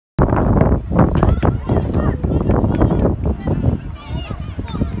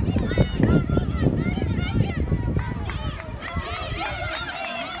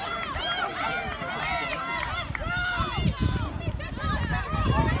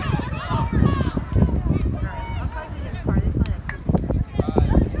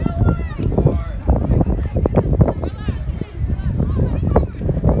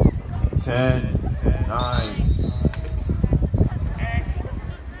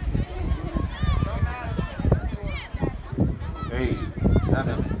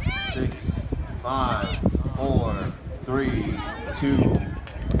5, 4, 3, 2, 1, 0.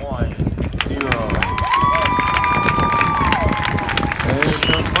 It's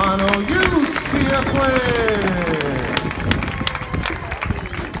the final UCF wins.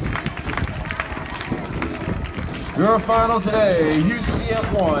 Your final today,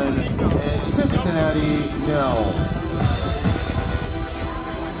 UCF 1 and Cincinnati 0.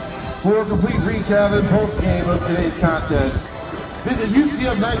 For a complete recap and post-game of today's contest, visit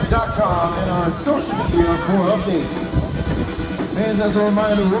UCFKnights.com and our social media for updates. Fans, as a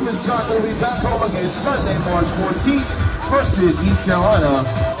reminder, women's soccer will be back home again Sunday, March 14th versus East Carolina.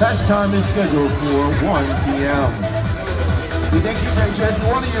 That time is scheduled for 1 p.m. We thank you for each and every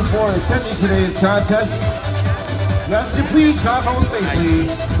one of you for attending today's contest. We ask you please drive home safely.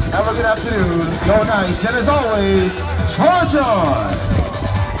 Have a good afternoon. Go Knights, and as always, charge on!